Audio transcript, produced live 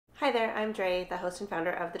Hi there, I'm Dre, the host and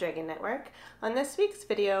founder of the Dragon Network. On this week's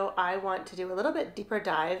video, I want to do a little bit deeper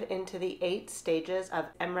dive into the 8 stages of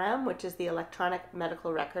EMRAM, which is the Electronic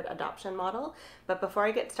Medical Record Adoption Model. But before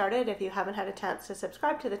I get started, if you haven't had a chance to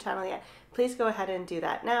subscribe to the channel yet, please go ahead and do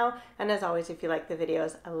that now. And as always, if you like the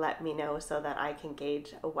videos, let me know so that I can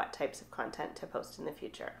gauge what types of content to post in the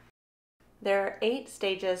future. There are 8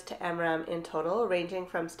 stages to EMRAM in total, ranging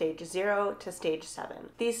from stage 0 to stage 7.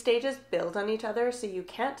 These stages build on each other, so you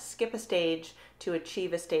can't skip a stage to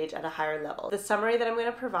achieve a stage at a higher level. The summary that I'm going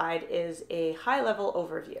to provide is a high-level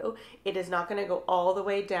overview. It is not going to go all the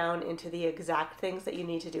way down into the exact things that you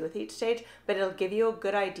need to do with each stage, but it'll give you a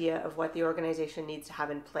good idea of what the organization needs to have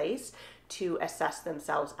in place to assess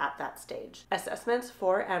themselves at that stage. Assessments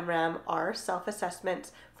for EMRAM are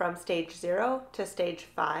self-assessments from stage 0 to stage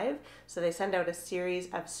 5. So they send out a series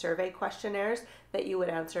of survey questionnaires that you would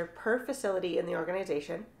answer per facility in the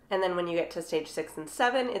organization. And then when you get to stage 6 and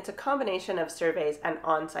 7, it's a combination of surveys and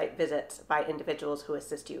on-site visits by individuals who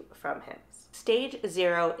assist you from HIMSS. Stage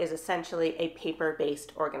 0 is essentially a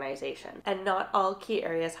paper-based organization, and not all key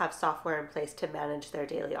areas have software in place to manage their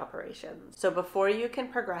daily operations. So before you can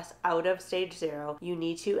progress out of stage 0, you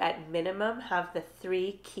need to, at minimum, have the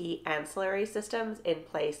 3 key ancillary systems in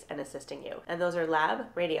place and assisting you. And those are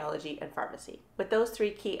lab, radiology, and pharmacy. With those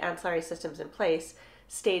 3 key ancillary systems in place,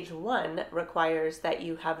 Stage 1 requires that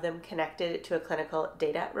you have them connected to a clinical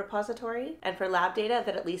data repository, and for lab data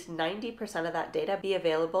that at least 90% of that data be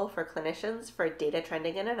available for clinicians for data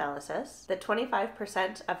trending and analysis, that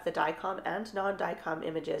 25% of the DICOM and non-DICOM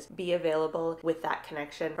images be available with that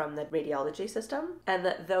connection from the radiology system, and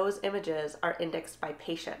that those images are indexed by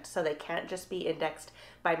patient, so they can't just be indexed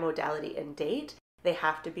by modality and date. They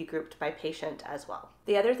have to be grouped by patient as well.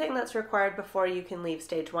 The other thing that's required before you can leave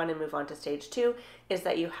stage 1 and move on to stage 2 is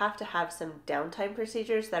that you have to have some downtime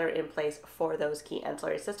procedures that are in place for those key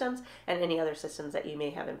ancillary systems and any other systems that you may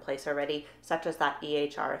have in place already, such as that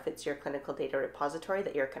EHR if it's your clinical data repository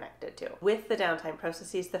that you're connected to. With the downtime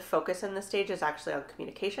processes, the focus in this stage is actually on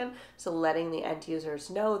communication, so letting the end users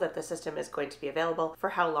know that the system is going to be available, for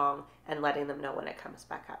how long, and letting them know when it comes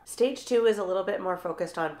back up. Stage 2 is a little bit more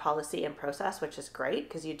focused on policy and process, which is great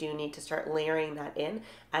because you do need to start layering that in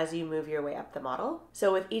as you move your way up the model.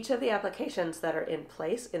 So with each of the applications that are in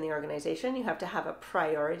place in the organization, you have to have a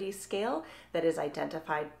priority scale that is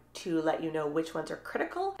identified to let you know which ones are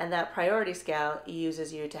critical, and that priority scale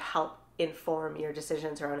uses you to help inform your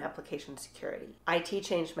decisions around application security. IT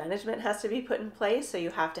change management has to be put in place, so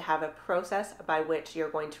you have to have a process by which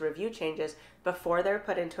you're going to review changes before they're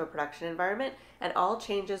put into a production environment, and all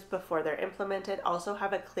changes before they're implemented also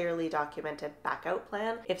have a clearly documented backout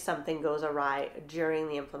plan if something goes awry during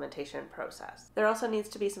the implementation process. There also needs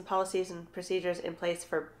to be some policies and procedures in place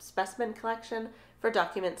for specimen collection, for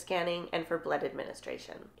document scanning, and for blood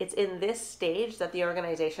administration. It's in this stage that the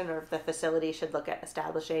organization or the facility should look at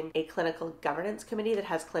establishing a clinical governance committee that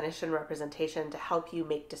has clinician representation to help you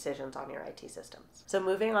make decisions on your IT systems. So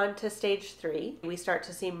moving on to stage 3, we start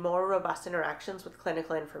to see more robust interactions with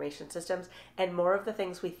clinical information systems and more of the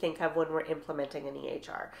things we think of when we're implementing an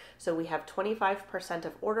EHR. So we have 25%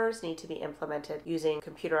 of orders need to be implemented using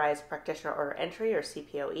computerized practitioner order entry, or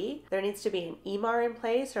CPOE. There needs to be an EMR in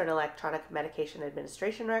place, or an electronic medication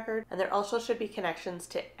administration record, and there also should be connections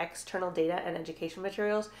to external data and education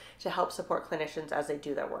materials to help support clinicians as they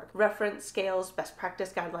do their work. Reference scales, best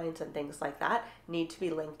practice guidelines, and things like that need to be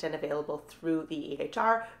linked and available through the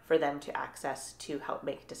EHR for them to access to help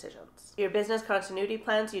make decisions. Your business continuity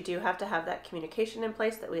plans, you do have to have that communication in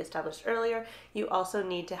place that we established earlier. You also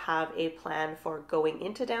need to have a plan for going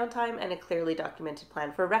into downtime and a clearly documented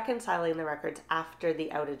plan for reconciling the records after the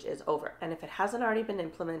outage is over. And if it hasn't already been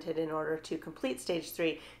implemented, in order to complete stage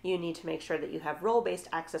 3, you need to make sure that you have role-based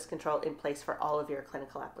access control in place for all of your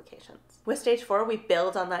clinical applications. With stage 4, we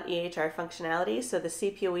build on that EHR functionality, so the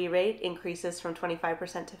CPOE rate increases from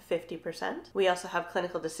 25% to 50%. We also have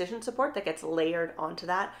clinical decision support that gets layered onto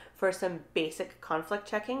that for some basic conflict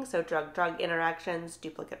checking, so drug-drug interactions,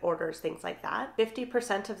 duplicate orders, things like that.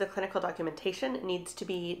 50% of the clinical documentation needs to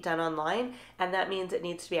be done online, and that means it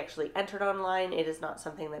needs to be actually entered online. It is not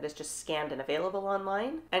something that is just scanned and available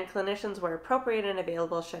online. And clinicians, where appropriate and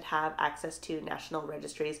available, should have access to national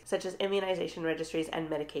registries such as immunization registries and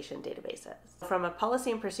medication databases. From a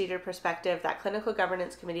policy and procedure perspective, that clinical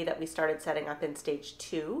governance committee that we started setting up in stage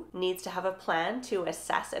 2 needs to have a plan to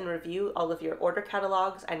assess assess and review all of your order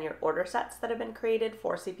catalogs and your order sets that have been created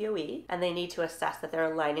for CPOE, and they need to assess that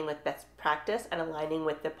they're aligning with best practice and aligning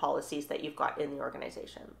with the policies that you've got in the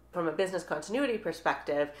organization. From a business continuity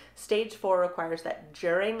perspective, stage 4 requires that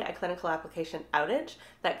during a clinical application outage,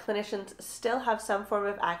 that clinicians still have some form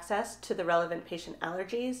of access to the relevant patient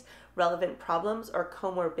allergies, relevant problems or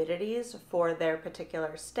comorbidities for their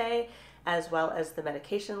particular stay, as well as the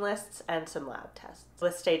medication lists and some lab tests.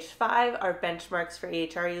 With stage 5, our benchmarks for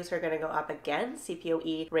EHR use are going to go up again.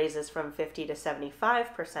 CPOE raises from 50 to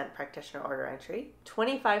 75% practitioner order entry.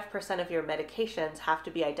 25% of your medications have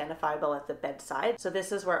to be identifiable at the bedside. So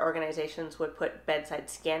this is where organizations would put bedside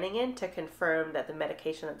scanning in to confirm that the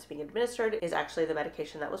medication that's being administered is actually the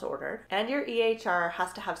medication that was ordered. And your EHR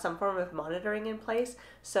has to have some form of monitoring in place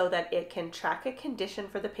so that it can track a condition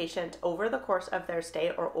for the patient over the course of their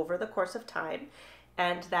stay or over the course of time,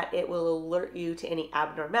 and that it will alert you to any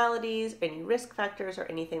abnormalities, any risk factors, or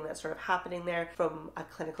anything that's sort of happening there from a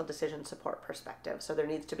clinical decision support perspective. So there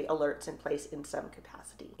needs to be alerts in place in some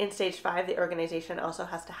capacity. In stage 5, the organization also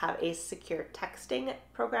has to have a secure texting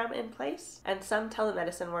program in place and some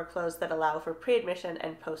telemedicine workflows that allow for pre-admission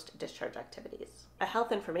and post-discharge activities. A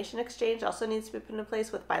health information exchange also needs to be put in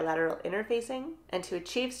place with bilateral interfacing. And to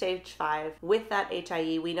achieve stage 5 with that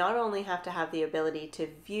HIE, we not only have to have the ability to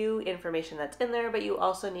view information that's in there, but you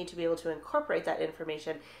also need to be able to incorporate that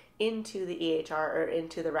information into the EHR or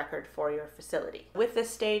into the record for your facility. With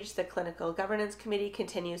this stage, the Clinical Governance Committee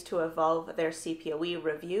continues to evolve their CPOE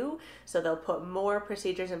review, so they'll put more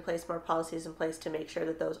procedures in place, more policies in place to make sure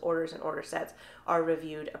that those orders and order sets are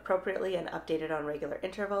reviewed appropriately and updated on regular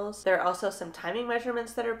intervals. There are also some timing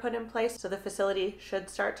measurements that are put in place, so the facility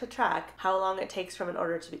should start to track how long it takes from an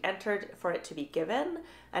order to be entered for it to be given,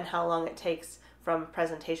 and how long it takes from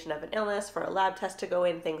presentation of an illness for a lab test to go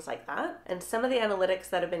in, things like that. And some of the analytics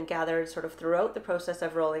that have been gathered sort of throughout the process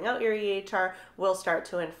of rolling out your EHR will start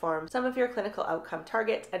to inform some of your clinical outcome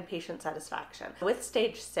targets and patient satisfaction. With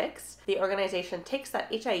stage 6, the organization takes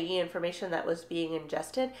that HIE information that was being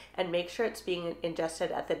ingested and makes sure it's being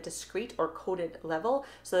ingested at the discrete or coded level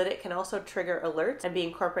so that it can also trigger alerts and be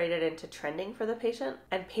incorporated into trending for the patient,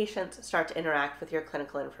 and patients start to interact with your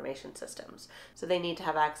clinical information systems. So they need to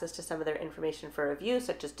have access to some of their information for review,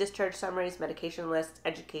 such as discharge summaries, medication lists,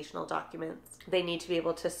 educational documents. They need to be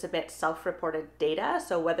able to submit self-reported data,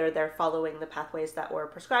 so whether they're following the pathways that were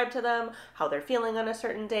prescribed to them, how they're feeling on a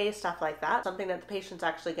certain day, stuff like that. Something that the patient's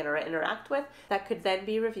actually going to interact with that could then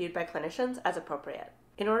be reviewed by clinicians as appropriate.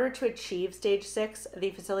 In order to achieve stage 6,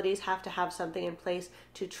 the facilities have to have something in place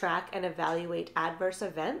to track and evaluate adverse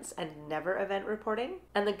events and never event reporting.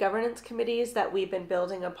 And the governance committees that we've been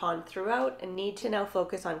building upon throughout need to now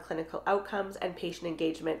focus on clinical outcomes and patient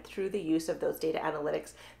engagement through the use of those data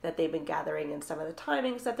analytics that they've been gathering and some of the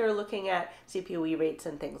timings that they're looking at, CPOE rates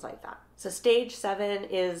and things like that. So stage 7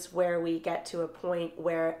 is where we get to a point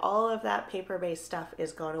where all of that paper-based stuff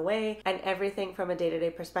is gone away and everything from a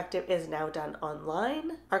day-to-day perspective is now done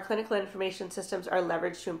online. Our clinical information systems are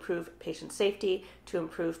leveraged to improve patient safety, to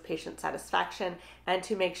improve patient satisfaction, and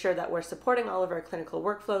to make sure that we're supporting all of our clinical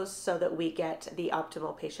workflows so that we get the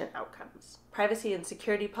optimal patient outcomes. Privacy and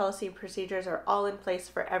security policy procedures are all in place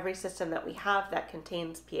for every system that we have that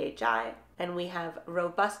contains PHI, and we have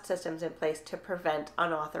robust systems in place to prevent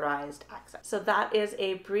unauthorized access. So that is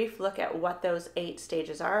a brief look at what those 8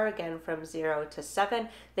 stages are, again from 0 to 7.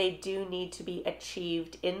 They do need to be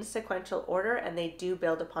achieved in sequential order, and they do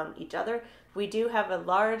build upon each other. We do have a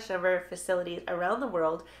large number of facilities around the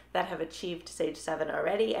world that have achieved stage 7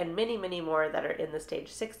 already, and many, many more that are in the stage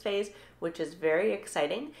 6 phase, which is very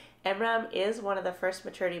exciting. EMRAM is one of the first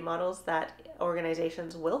maturity models that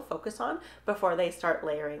organizations will focus on before they start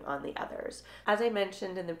layering on the others. As I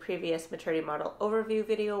mentioned in the previous maturity model overview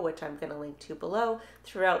video, which I'm going to link to below,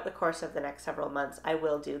 throughout the course of the next several months, I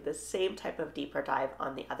will do the same type of deeper dive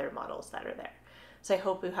on the other models that are there. So I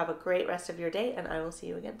hope you have a great rest of your day, and I will see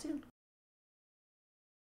you again soon.